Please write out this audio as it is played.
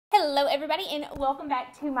Hello everybody and welcome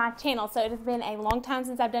back to my channel. So it has been a long time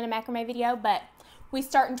since I've done a macrame video, but we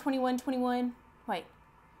start in 2021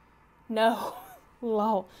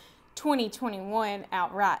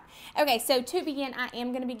 outright. Okay, so to begin, I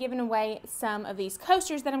am going to be giving away some of these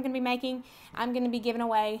coasters that I'm going to be making. I'm going to be giving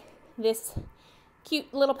away this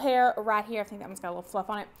cute little pair right here. I think that one's got a little fluff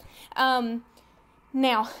on it.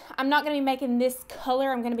 Now, I'm not going to be making this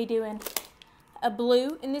color. I'm going to be doing a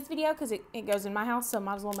blue in this video because it goes in my house, so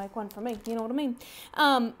might as well make one for me. You know what I mean?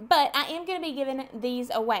 But I am going to be giving these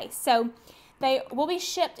away. So they will be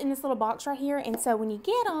shipped in this little box right here, and so when you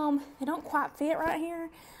get them, they don't quite fit right here.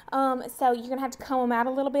 So you're going to have to comb them out a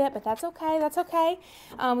little bit, but that's okay. That's okay.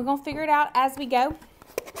 We're going to figure it out as we go.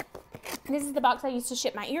 This is the box I used to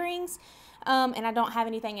ship my earrings. And I don't have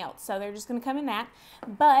anything else, so they're just going to come in that.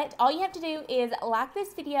 But all you have to do is like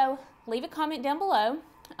this video, leave a comment down below.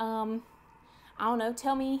 I don't know,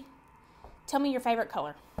 tell me your favorite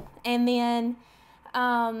color, and then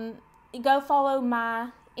go follow my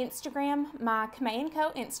Instagram, my Macrame & Co.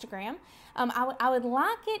 Instagram. I would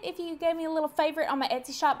like it if you gave me a little favorite on my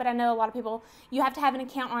Etsy shop, but I know a lot of people, you have to have an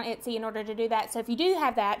account on Etsy in order to do that. So if you do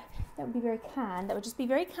have that, that would be very kind. That would just be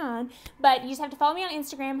very kind. But you just have to follow me on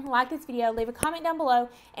Instagram, like this video, leave a comment down below,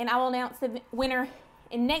 and I will announce the winner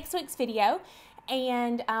in next week's video.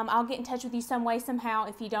 And I'll get in touch with you some way, somehow.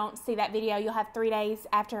 If you don't see that video, you'll have 3 days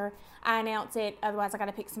after I announce it. Otherwise, I got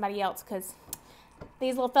to pick somebody else because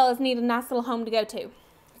these little fellas need a nice little home to go to.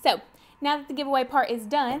 So now that the giveaway part is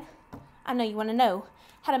done, I know you want to know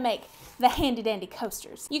how to make the handy dandy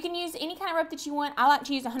coasters. You can use any kind of rope that you want. I like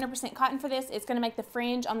to use 100% cotton for this. It's going to make the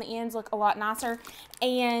fringe on the ends look a lot nicer.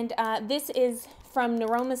 And this is from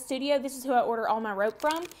Naroma Studio. This is who I order all my rope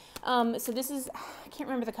from. So this is, I can't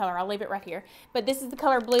remember the color. I'll leave it right here. But this is the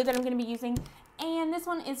color blue that I'm going to be using. And this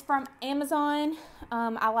one is from Amazon.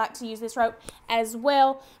 I like to use this rope as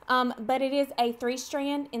well. But it is a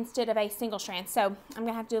 3-strand instead of a single strand. So I'm going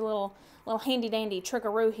to have to do a little handy dandy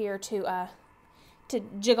trickaroo here to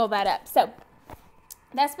jiggle that up. So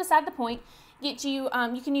that's beside the point. Get you,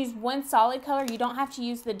 you can use one solid color. You don't have to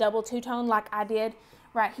use the double two-tone like I did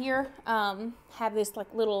right here. Have this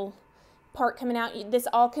like little part coming out. This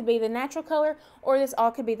all could be the natural color, or this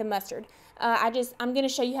all could be the mustard. I'm going to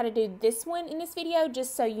show you how to do this one in this video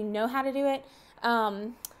just so you know how to do it.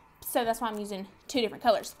 So that's why I'm using 2 different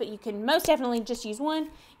colors, but you can most definitely just use one.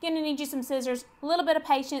 You're going to need you some scissors, a little bit of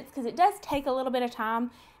patience because it does take a little bit of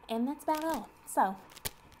time, and that's about all. So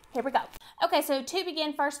here we go. Okay, so to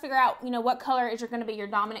begin, first figure out, what color is going to be your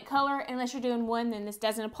dominant color. Unless you're doing one, then this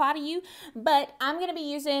doesn't apply to you, but I'm going to be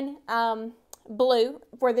using blue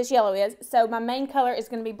where this yellow is, so my main color is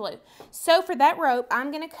going to be blue. So for that rope,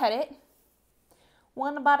 I'm going to cut it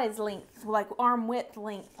one about its length, like arm width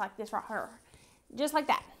length, like this right here, just like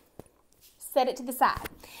that. Set it to the side.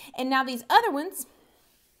 And now these other ones,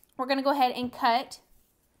 we're going to go ahead and cut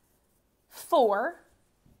 4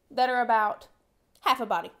 that are about half a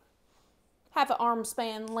body, half an arm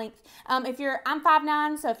span length. I'm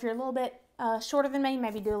 5'9", so if you're a little bit shorter than me,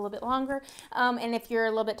 maybe do a little bit longer. And if you're a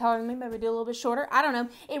little bit taller than me, maybe do a little bit shorter. I don't know.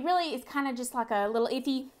 It really is kind of just like a little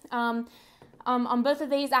iffy. On both of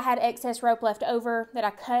these, I had excess rope left over that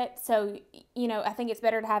I cut. So, I think it's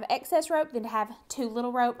better to have excess rope than to have too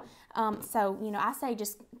little rope. So, I say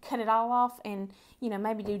just cut it all off and,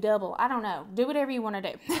 maybe do double. I don't know. Do whatever you want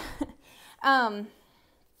to do.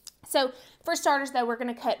 So for starters, though, we're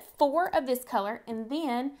going to cut 4 of this color, and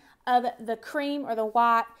then of the cream or the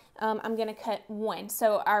white, I'm going to cut 1.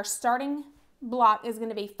 So our starting block is going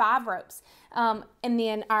to be 5 ropes, and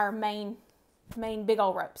then our main big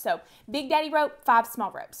old rope. So big daddy rope, 5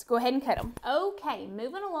 small ropes. Go ahead and cut them. Okay,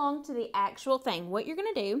 moving along to the actual thing. What you're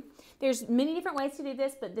going to do, there's many different ways to do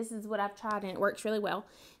this, but this is what I've tried and it works really well.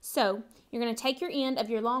 So you're going to take your end of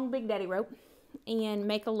your long big daddy rope and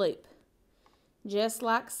make a loop. Just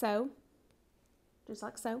like so,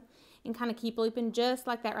 and kind of keep looping just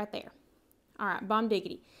like that right there. All right, bomb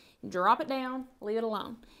diggity. Drop it down, leave it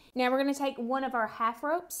alone. Now we're going to take one of our half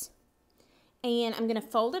ropes, and I'm going to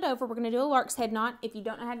fold it over. We're going to do a lark's head knot. If you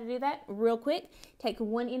don't know how to do that, real quick, take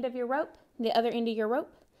one end of your rope, the other end of your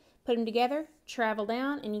rope, put them together, travel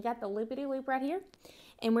down, and you got the loopity loop right here.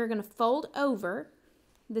 And we're going to fold over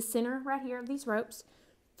the center right here of these ropes,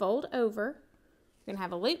 fold over. You're going to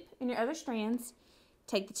have a loop in your other strands,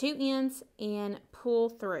 take the 2 ends and pull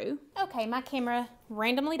through. Okay, my camera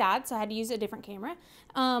randomly died, so I had to use a different camera.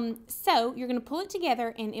 So you're going to pull it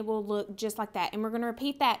together and it will look just like that. And we're going to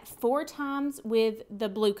repeat that 4 times with the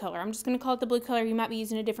blue color. I'm just going to call it the blue color. You might be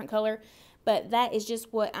using a different color, but that is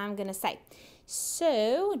just what I'm going to say.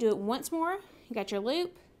 So do it once more. You got your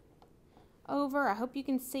loop, over. I hope you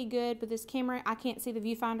can see good with this camera. I can't see the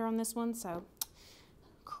viewfinder on this one, so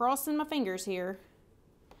crossing my fingers here.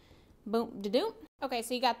 Boom, da-doom. Okay,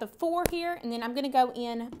 so you got the 4 here, and then I'm going to go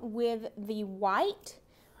in with the white.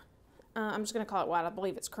 I'm just going to call it white. I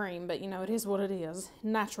believe it's cream, but you know, it is what it is.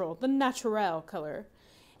 Natural, the natural color.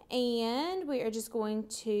 And we are just going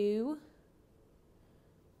to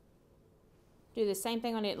do the same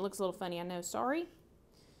thing on it. It looks a little funny, I know, sorry.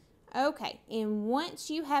 Okay, and once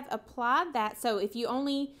you have applied that, so if you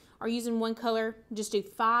only are using one color, just do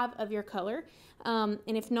 5 of your color. And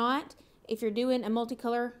if not, if you're doing a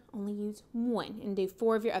multicolor, only use 1 and do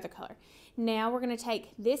 4 of your other color. Now we're going to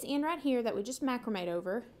take this end right here that we just macrameed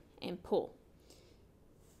over and pull.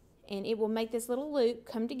 And it will make this little loop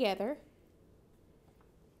come together,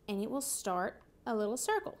 and it will start a little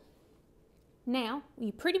circle. Now,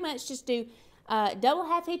 you pretty much just do double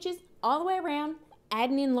half hitches all the way around,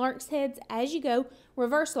 adding in lark's heads as you go,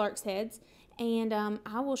 reverse lark's heads, and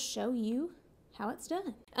I will show you how it's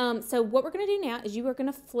done. So what we're going to do now is you are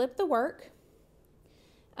going to flip the work.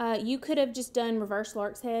 You could have just done reverse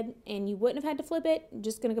lark's head and you wouldn't have had to flip it. I'm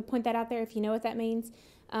just going to point that out there if you know what that means.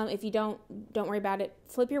 If you don't worry about it.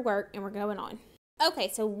 Flip your work and we're going on.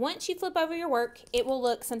 Okay, so once you flip over your work, it will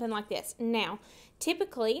look something like this. Now,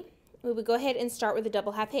 typically, we would go ahead and start with a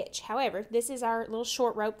double half hitch. However, this is our little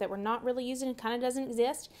short rope that we're not really using. It kind of doesn't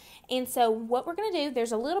exist. And so what we're going to do,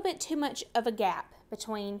 there's a little bit too much of a gap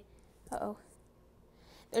between,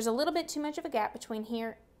 there's a little bit too much of a gap between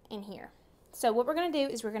here and here. So what we're going to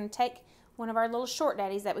do is we're going to take one of our little short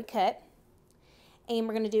daddies that we cut, and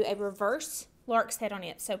we're going to do a reverse lark's head on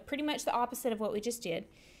it. So pretty much the opposite of what we just did.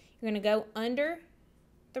 You're going to go under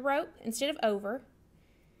the rope instead of over,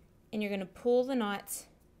 and you're going to pull the knots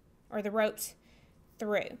or the ropes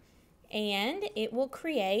through, and it will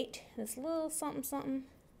create this little something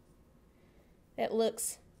that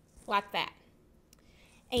looks like that.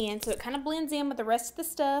 And so it kind of blends in with the rest of the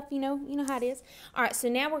stuff, you know how it is. All right, so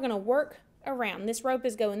now we're going to work around. This rope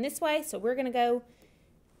is going this way, so we're going to go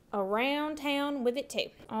around town with it too.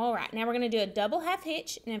 All right, now we're going to do a double half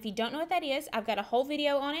hitch, and if you don't know what that is, I've got a whole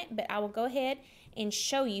video on it, but I will go ahead and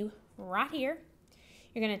show you right here.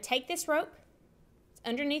 You're going to take this rope, it's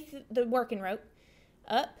underneath the working rope,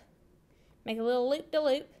 up, make a little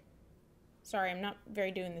loop-de-loop. Sorry, I'm not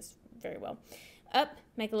doing this very well. Up,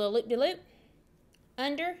 make a little loop-de-loop,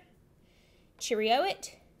 under, cheerio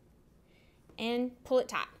it, and pull it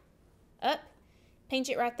tight. Up, pinch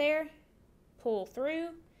it right there, pull through,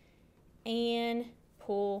 and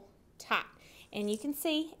pull tight. And you can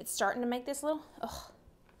see it's starting to make this little,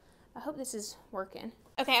 I hope this is working.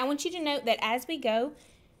 Okay, I want you to note that as we go,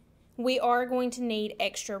 we are going to need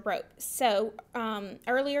extra rope. So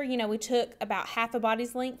earlier, we took about half a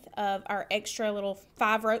body's length of our extra little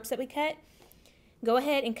 5 ropes that we cut. Go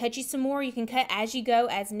ahead and cut you some more. You can cut as you go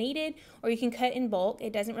as needed, or you can cut in bulk.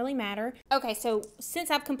 It doesn't really matter. Okay, so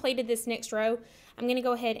since I've completed this next row, I'm going to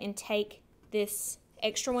go ahead and take this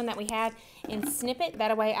extra one that we had and snip it.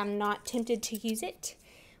 That way I'm not tempted to use it.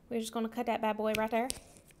 We're just going to cut that bad boy right there.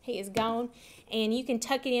 He is gone, and you can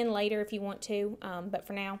tuck it in later if you want to, but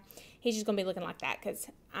for now, he's just going to be looking like that because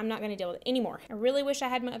I'm not going to deal with it anymore. I really wish I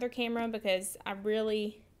had my other camera because I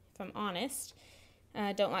really, if I'm honest,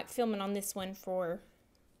 don't like filming on this one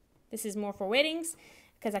this is more for weddings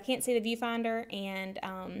because I can't see the viewfinder, and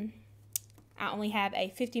I only have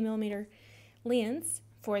a 50mm lens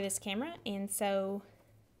for this camera, and so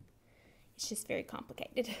it's just very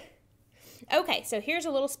complicated. Okay, so here's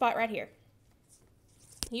a little spot right here.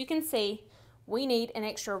 You can see we need an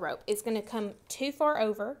extra rope. It's going to come too far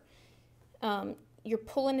over. You're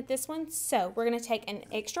pulling at this one, so we're going to take an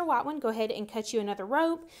extra white one. Go ahead and cut you another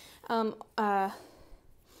rope. So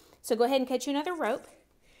go ahead and cut you another rope,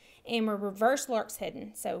 and we're reverse lark's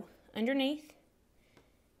heading. So underneath,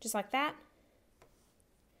 just like that.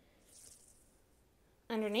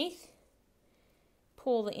 Underneath,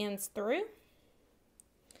 pull the ends through,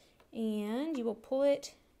 and you will pull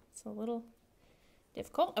it. It's a little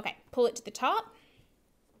difficult. Okay, pull it to the top.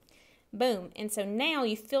 Boom. And so now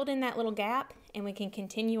you filled in that little gap, and we can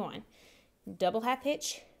continue on. Double half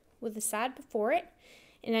hitch with the side before it.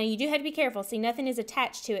 And now you do have to be careful. See, nothing is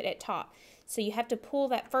attached to it at top. So you have to pull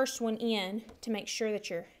that first one in to make sure that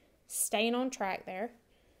you're staying on track there.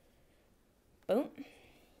 Boom.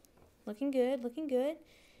 Looking good, looking good.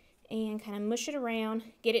 And kind of mush it around.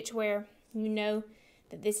 Get it to where you know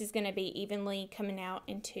that this is going to be evenly coming out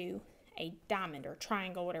into a diamond or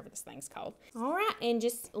triangle, whatever this thing's called. All right, and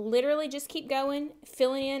just literally just keep going,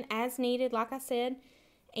 filling in as needed, like I said.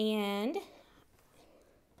 And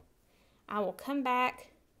I will come back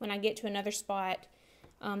when I get to another spot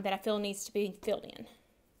that I feel needs to be filled in.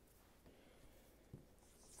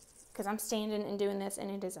 because I'm standing and doing this and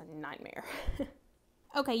it is a nightmare.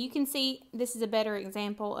 Okay, you can see this is a better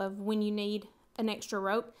example of when you need an extra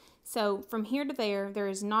rope. So from here to there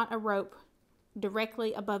is not a rope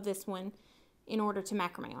directly above this one in order to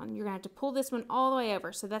macrame on. You're gonna have to pull this one all the way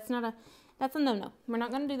over. So that's a no-no. We're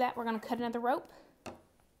not gonna do that. We're gonna cut another rope.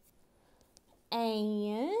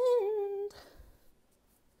 And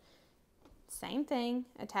same thing,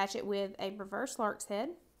 attach it with a reverse lark's head.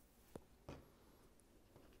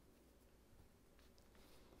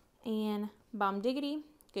 And bomb diggity,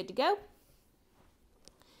 good to go.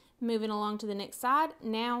 Moving along to the next side.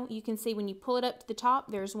 Now you can see when you pull it up to the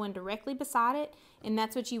top, there's one directly beside it, and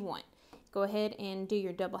that's what you want. Go ahead and do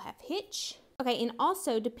your double half hitch. Okay, and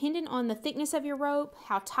also depending on the thickness of your rope,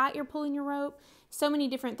 how tight you're pulling your rope, so many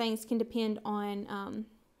different things can depend on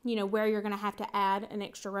you know, where you're going to have to add an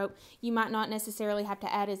extra rope. You might not necessarily have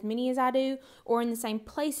to add as many as I do or in the same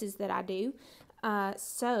places that I do.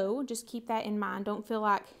 So just keep that in mind. Don't feel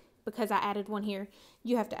like because I added one here,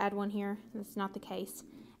 you have to add one here. That's not the case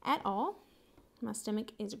at all. My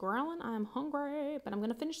stomach is growling. I'm hungry, but I'm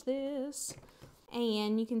going to finish this.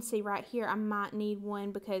 And you can see right here, I might need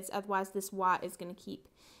one because otherwise this white is going to keep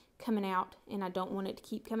coming out and I don't want it to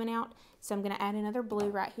keep coming out. So I'm going to add another blue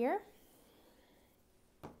right here.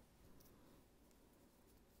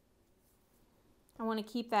 I want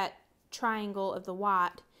to keep that triangle of the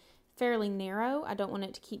white fairly narrow. I don't want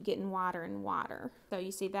it to keep getting wider and wider. So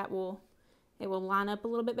you see that it will line up a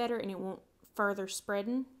little bit better and it won't further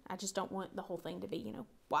spreading. I just don't want the whole thing to be, you know,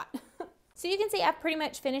 white. So you can see I've pretty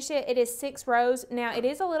much finished it. It is 6 rows. Now it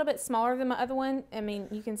is a little bit smaller than my other one. I mean,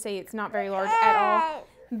 you can see it's not very large at all,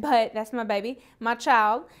 but that's my baby, my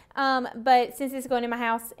child. But since it's going in my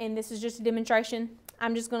house and this is just a demonstration,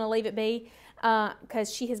 I'm just going to leave it be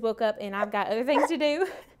because she has woke up and I've got other things to do.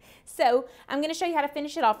 So I'm going to show you how to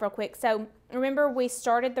finish it off real quick. So remember we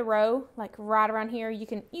started the row like right around here. You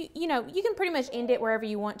can pretty much end it wherever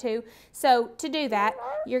you want to. So to do that,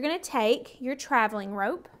 you're going to take your traveling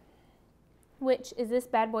rope, which is this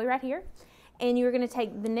bad boy right here, and you're going to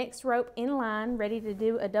take the next rope in line ready to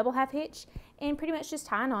do a double half hitch and pretty much just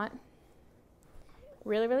tie a knot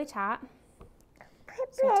really, really tight.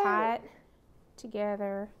 So tie it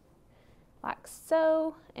together like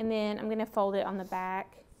so, and then I'm going to fold it on the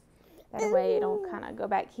back. That way it'll kind of go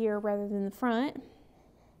back here rather than the front.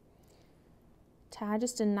 Tie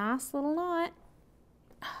just a nice little knot,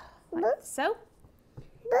 like so.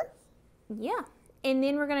 Yeah. And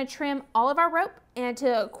then we're going to trim all of our rope and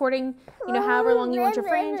to according, you know, however long you want your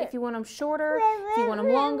fringe. If you want them shorter, if you want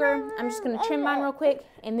them longer. I'm just going to trim mine real quick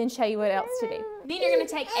and then show you what else to do. Then you're going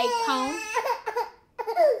to take a comb.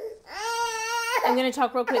 I'm going to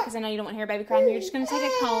talk real quick because I know you don't want to hear baby crying. You're just going to take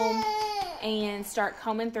a comb and start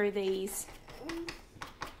combing through these.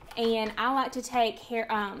 And I like to take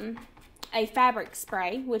a fabric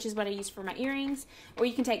spray, which is what I use for my earrings. Or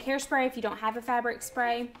you can take hairspray if you don't have a fabric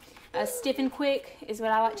spray. Stiff and quick is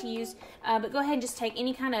what I like to use. But go ahead and just take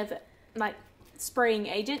any kind of like spraying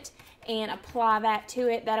agent and apply that to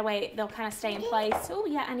it. That way they'll kind of stay in place. Oh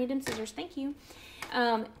yeah, I need them scissors. Thank you.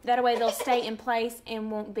 That way they'll stay in place and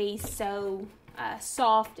won't be so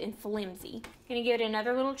soft and flimsy. Gonna give it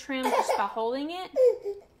another little trim just by holding it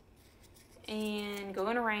and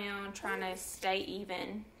going around trying to stay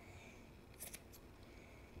even.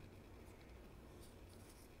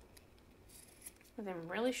 Them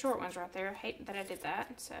really short ones right there. I hate that I did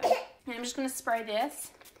that. So, and I'm just going to spray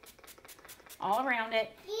this all around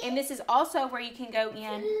it. And this is also where you can go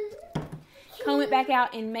in, comb it back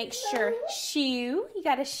out, and make sure. Shoe. You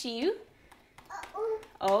got a shoe.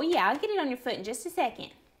 Oh, yeah. I'll get it on your foot in just a second.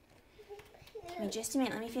 Give me just a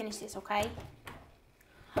minute. Let me finish this, okay?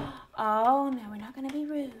 Oh, no. We're not going to be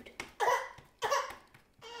rude.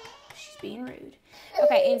 She's being rude.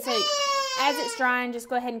 Okay, and so as it's drying, just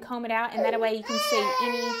go ahead and comb it out, and that way you can see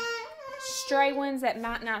any stray ones that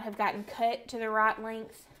might not have gotten cut to the right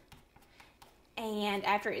length. And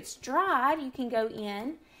after it's dried, you can go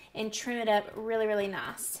in and trim it up really, really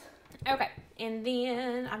nice. Okay, and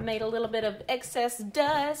then I've made a little bit of excess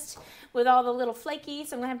dust with all the little flaky,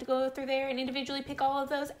 so I'm going to have to go through there and individually pick all of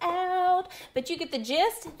those out. But you get the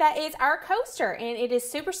gist. That is our coaster, and it is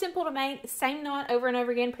super simple to make. Same knot over and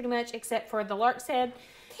over again pretty much, except for the lark's head.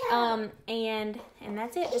 And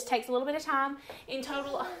that's it. Just takes a little bit of time. In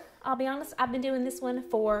total, I'll be honest, I've been doing this one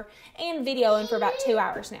and videoing for about 2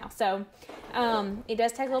 hours now. So it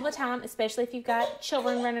does take a little bit of time, especially if you've got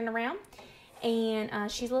children running around.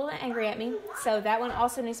 And she's a little bit angry at me. So that one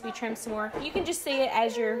also needs to be trimmed some more. You can just see it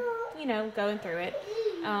as you're, you know, going through it,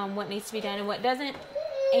 what needs to be done and what doesn't.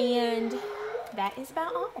 And that is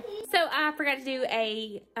about all. So I forgot to do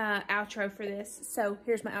a outro for this. So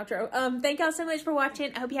here's my outro. Thank y'all so much for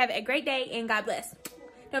watching. I hope you have a great day and God bless.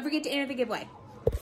 Don't forget to enter the giveaway.